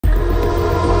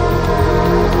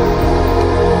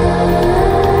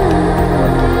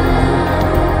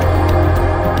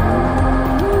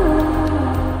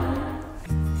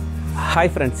Hi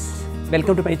friends,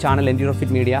 welcome to my channel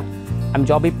EnduroFit Media. I'm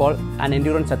Jobby Paul, an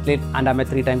endurance athlete, and I'm a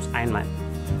 3-time Ironman.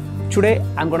 Today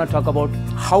I'm going to talk about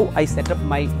how I set up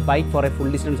my bike for a full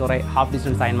distance or a half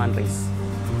distance Ironman race.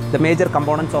 The major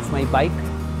components of my bike,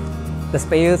 the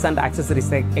spares and accessories,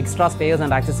 the extra spares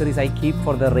and accessories I keep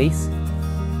for the race,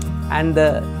 and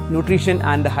the nutrition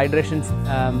and the hydration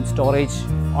storage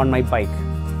on my bike.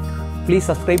 Please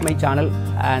subscribe my channel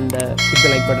and hit the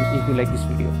like button if you like this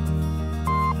video.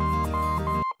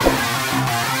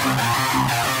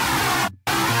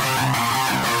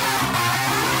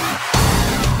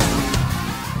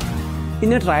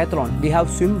 In a triathlon, we have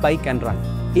swim, bike and run.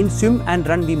 In swim and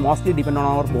run, we mostly depend on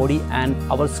our body and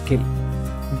our skill.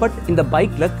 But in the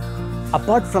bike leg,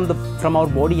 apart from our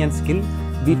body and skill,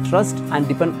 we trust and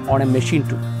depend on a machine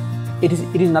too. It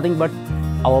is nothing but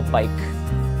our bike.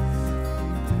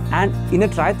 And in a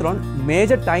triathlon,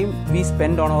 major time we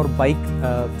spend on our bike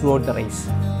throughout the race.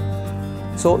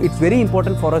 So it's very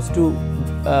important for us to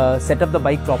set up the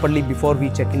bike properly before we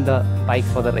check in the bike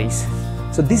for the race.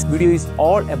 So this video is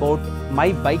all about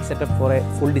my bike setup for a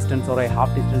full distance or a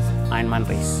half distance Ironman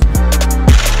race.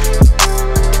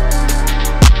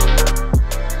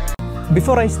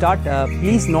 Before I start,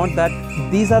 please note that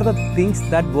these are the things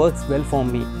that works well for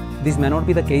me. This may not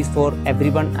be the case for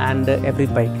everyone and every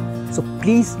bike. So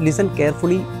please listen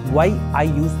carefully why I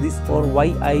use this or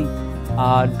why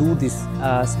I do this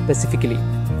specifically.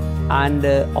 And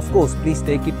of course, please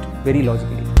take it very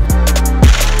logically.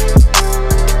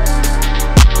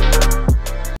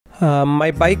 My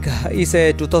bike is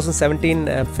a 2017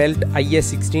 Felt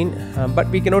IA16, but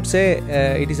we cannot say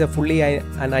it is a fully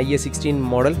an IA16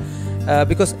 model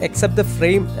because except the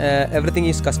frame, everything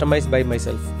is customized by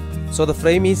myself. So the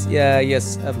frame is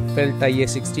yes, a Felt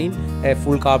IA16, a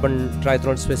full carbon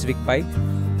triathlon specific bike.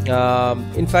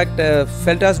 In fact,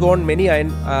 Felt has won many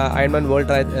Ironman World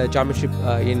Championship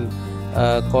in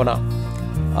Kona.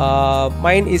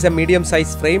 Mine is a medium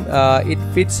size frame. It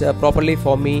fits properly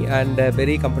for me and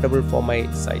very comfortable for my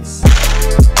size.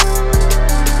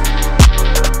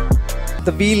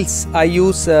 The wheels I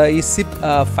use is SIP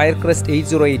Firecrest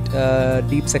 808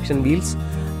 deep section wheels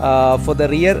for the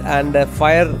rear and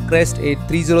Firecrest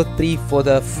 303 for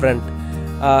the front.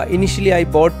 Initially I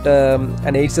bought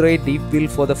an 808 deep wheel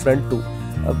for the front too,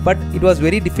 but it was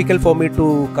very difficult for me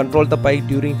to control the bike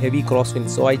during heavy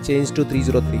crosswinds, so I changed to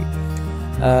 303.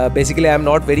 Basically, I am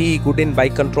not very good in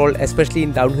bike control, especially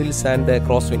in downhills and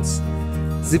crosswinds.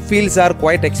 Zip wheels are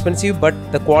quite expensive, but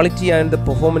the quality and the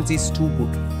performance is too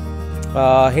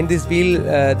good. In this wheel,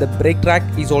 the brake track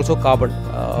is also carbon,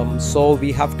 so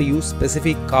we have to use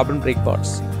specific carbon brake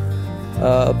pads.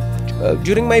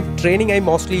 During my training, I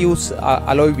mostly use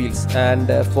alloy wheels, and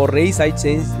for race, I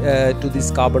change to this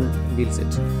carbon wheel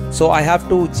set. So I have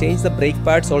to change the brake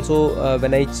pads also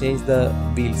when I change the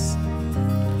wheels.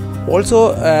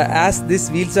 Also, as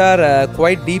these wheels are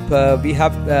quite deep,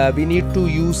 we need to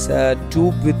use a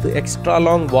tube with extra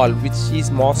long valve, which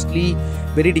is mostly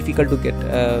very difficult to get.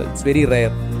 It's very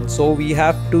rare, so we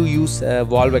have to use a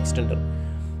valve extender.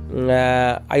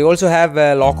 I also have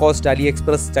a low-cost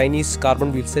AliExpress Chinese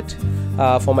carbon wheel set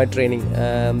for my training.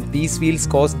 These wheels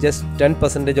cost just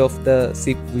 10% of the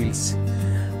SIP wheels,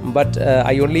 but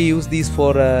I only use these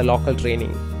for local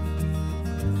training.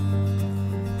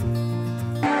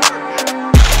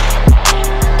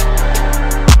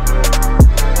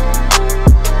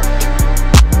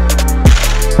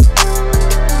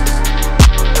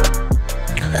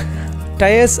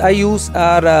 Tires I use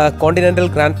are Continental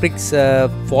Grand Prix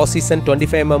 4-season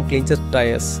 25mm clincher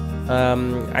tires.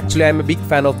 Actually, I am a big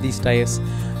fan of these tires.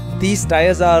 These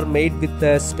tires are made with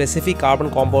a specific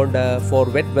carbon compound for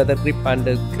wet weather grip and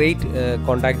great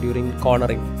contact during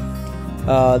cornering.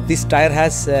 This tire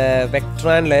has a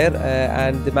Vectran layer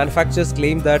and the manufacturers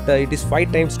claim that it is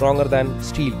 5 times stronger than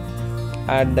steel,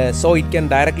 and so it can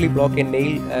directly block a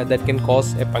nail that can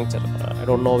cause a puncture. I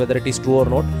don't know whether it is true or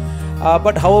not.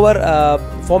 But however,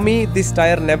 for me this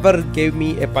tire never gave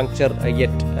me a puncture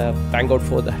yet, thank God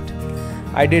for that.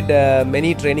 I did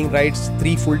many training rides,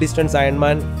 3 full distance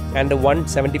Ironman and 1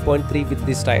 70.3 with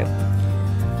this tire.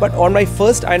 But on my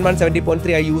first Ironman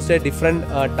 70.3 I used a different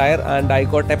tire and I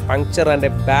got a puncture and a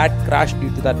bad crash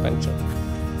due to that puncture.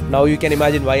 Now you can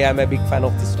imagine why I am a big fan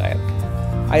of this tire.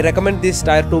 I recommend this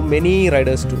tire to many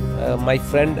riders too. My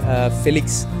friend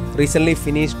Felix recently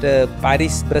finished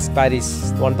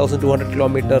Paris-Brest-Paris 1200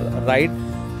 km ride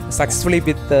successfully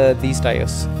with these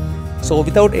tires. So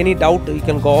without any doubt you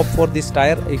can go up for this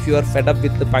tire if you are fed up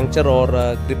with the puncture or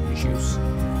grip issues.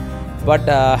 But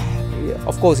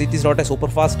of course it is not a super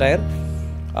fast tire.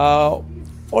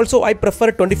 Also, I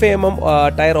prefer 25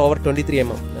 mm tire over 23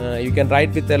 mm. You can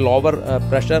ride with a lower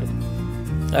pressure,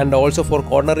 and also for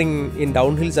cornering in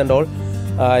downhills and all,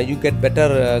 you get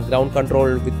better ground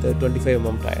control with the 25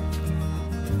 mm tire.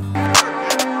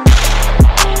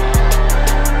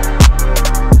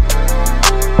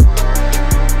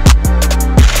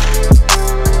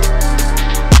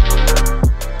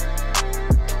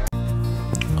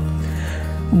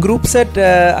 Group set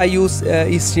I use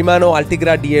is Shimano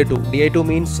Altigra DA2. DA2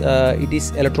 means it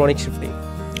is electronic shifting.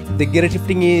 The gear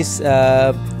shifting is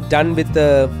done with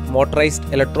the motorized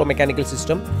electromechanical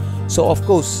system. So of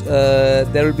course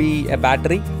there will be a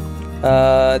battery.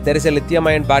 There is a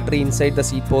lithium-ion battery inside the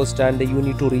seat post, and you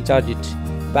need to recharge it.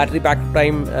 Battery backup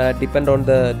time depend on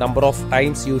the number of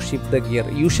times you shift the gear.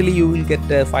 Usually you will get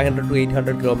 500 to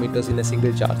 800 kilometers in a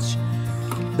single charge.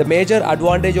 The major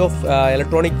advantage of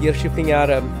electronic gear shifting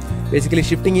are basically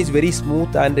shifting is very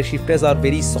smooth and the shifters are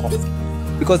very soft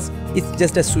because it's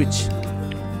just a switch.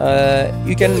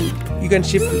 You can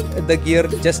shift the gear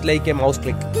just like a mouse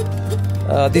click.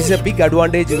 This is a big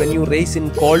advantage when you race in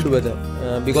cold weather,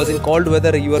 because in cold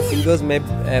weather your fingers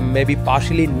may be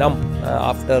partially numb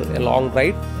after a long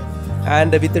ride,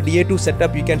 and with the DA2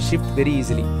 setup you can shift very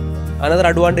easily. Another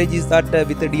advantage is that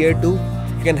with the DA2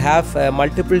 you can have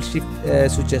multiple shift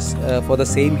switches for the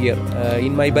same gear.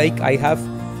 In my bike I have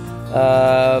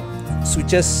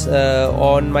switches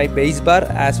on my base bar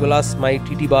as well as my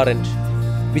TT bar end,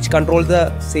 which control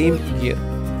the same gear.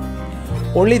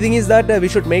 Only thing is that we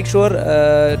should make sure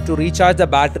to recharge the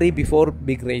battery before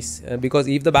big race, because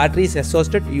if the battery is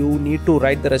exhausted you need to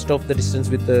ride the rest of the distance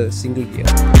with the single gear.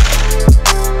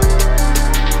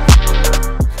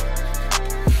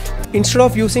 Instead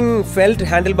of using felt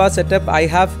handlebar setup, I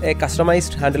have a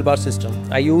customized handlebar system.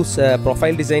 I use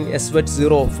Profile Design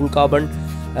SWET0 full carbon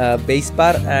base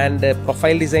bar and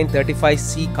Profile Design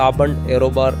 35C carbon aero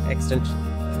bar extension.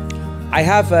 I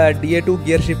have DA2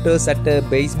 gear shifters at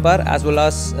base bar as well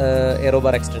as aero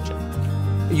bar extension.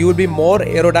 You will be more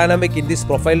aerodynamic in this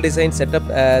Profile Design setup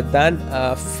than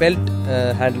felt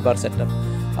handlebar setup.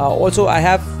 Also, I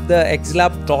have the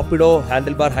XLab Torpedo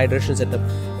handlebar hydration setup,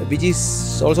 which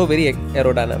is also very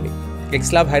aerodynamic.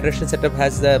 XLab hydration setup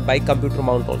has the bike computer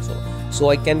mount also, so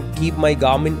I can keep my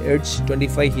Garmin Edge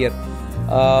 25 here.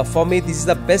 For me, this is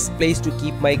the best place to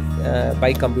keep my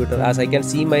bike computer, as I can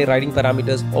see my riding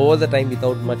parameters all the time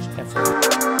without much effort.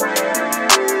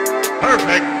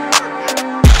 Perfect.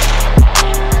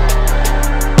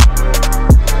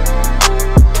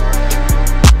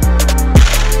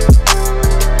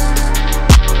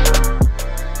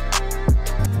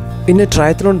 In a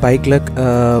triathlon bike leg,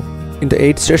 in the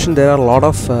aid station there are a lot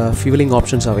of fueling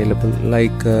options available,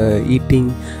 like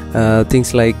eating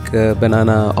things like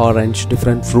banana, orange,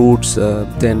 different fruits,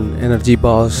 then energy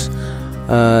bars,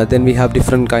 then we have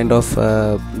different kind of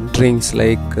drinks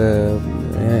like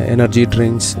energy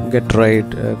drinks,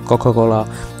 Gatorade, Coca-Cola,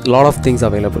 a lot of things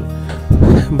available.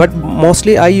 But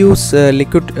mostly I use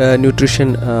liquid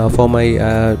nutrition for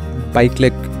my bike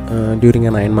leg during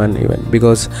an Ironman event,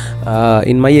 because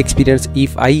in my experience,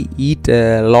 if I eat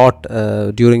a lot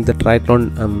during the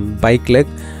triathlon bike leg,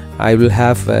 I will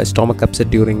have stomach upset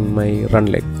during my run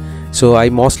leg. So I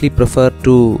mostly prefer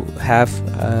to have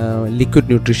liquid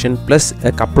nutrition plus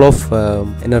a couple of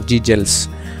energy gels.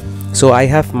 So I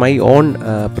have my own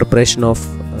preparation of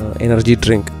energy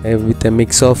drink with a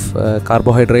mix of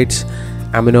carbohydrates,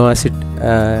 amino acid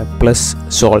plus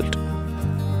salt.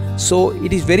 So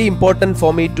it is very important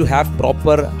for me to have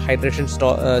proper hydration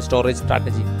storage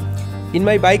strategy. In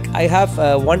my bike I have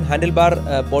one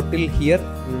handlebar bottle here,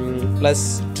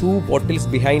 plus 2 bottles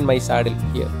behind my saddle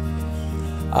here.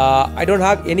 I don't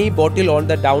have any bottle on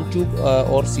the down tube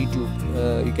or C tube.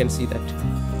 You can see that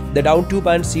the down tube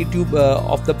and C tube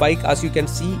of the bike, as you can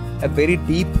see, are very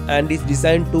deep and is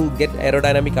designed to get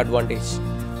aerodynamic advantage.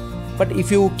 But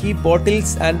if you keep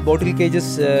bottles and bottle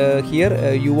cages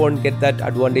here, you won't get that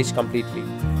advantage completely.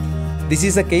 This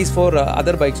is the case for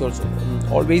other bikes also.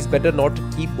 Always better not to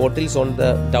keep bottles on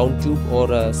the down tube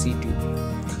or C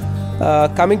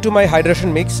tube. Coming to my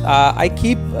hydration mix, I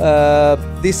keep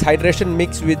this hydration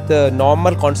mix with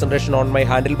normal concentration on my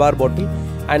handlebar bottle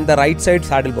and the right side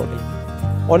saddle bottle.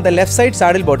 On the left side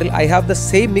saddle bottle, I have the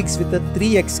same mix with the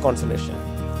 3x concentration.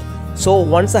 So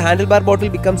once the handlebar bottle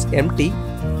becomes empty,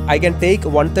 I can take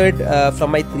 1/3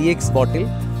 from my 3x bottle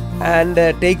and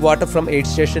take water from aid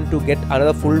station to get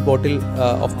another full bottle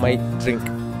of my drink.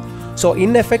 So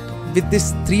in effect, with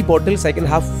these 3 bottles, I can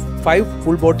have 5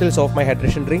 full bottles of my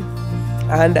hydration drink,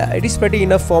 and it is pretty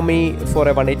enough for me for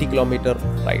a 180 kilometer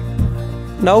ride.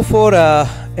 Now for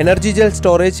Energy gel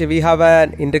storage, we have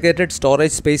an integrated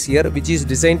storage space here which is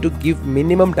designed to give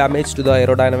minimum damage to the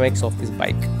aerodynamics of this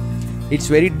bike. It's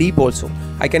very deep also.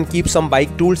 I can keep some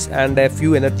bike tools and a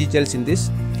few energy gels in this.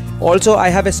 Also, I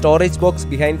have a storage box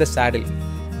behind the saddle.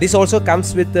 This also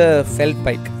comes with a felt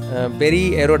bike,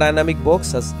 very aerodynamic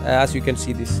box as you can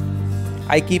see this.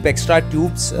 I keep extra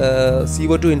tubes,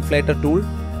 CO2 inflator tool,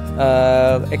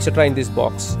 etc. in this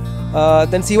box.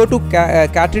 Then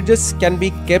CO2 cartridges can be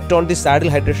kept on the saddle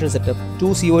hydration setup. 2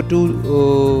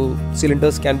 CO2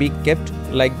 cylinders can be kept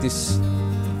like this.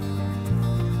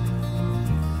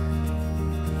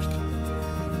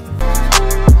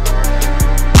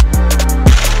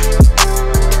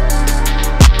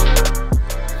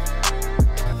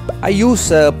 I use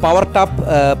power top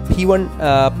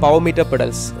P1 power meter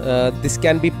pedals. This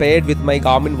can be paired with my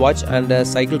Garmin watch and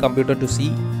cycle computer to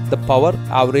see the power,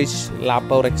 average, lap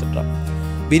power, etc.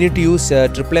 We need to use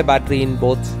AAA battery in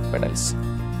both pedals.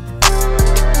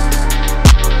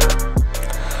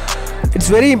 It's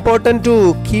very important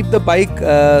to keep the bike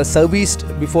serviced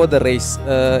before the race.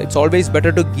 It's always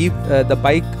better to give the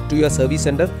bike to your service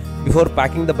center before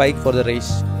packing the bike for the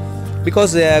race,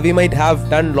 because we might have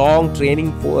done long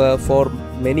training for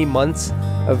many months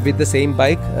with the same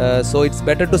bike, so it's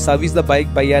better to service the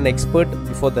bike by an expert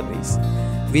before the race.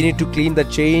 We need to clean the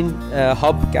chain,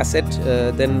 hub, cassette,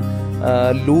 then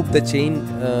loop the chain.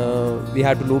 We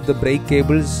have to loop the brake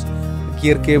cables,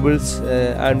 gear cables,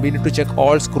 and we need to check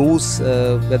all screws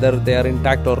whether they are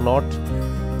intact or not,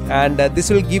 and this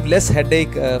will give less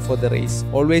headache for the race.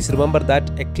 Always remember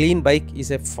that a clean bike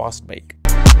is a fast bike.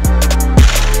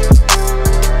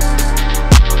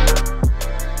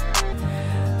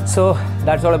 So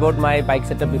that's all about my bike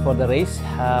setup before the race.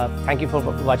 Thank you for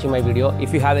watching my video.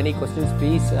 If you have any questions,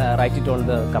 please write it on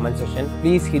the comment section.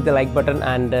 Please hit the like button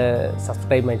and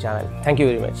subscribe my channel. Thank you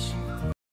very much.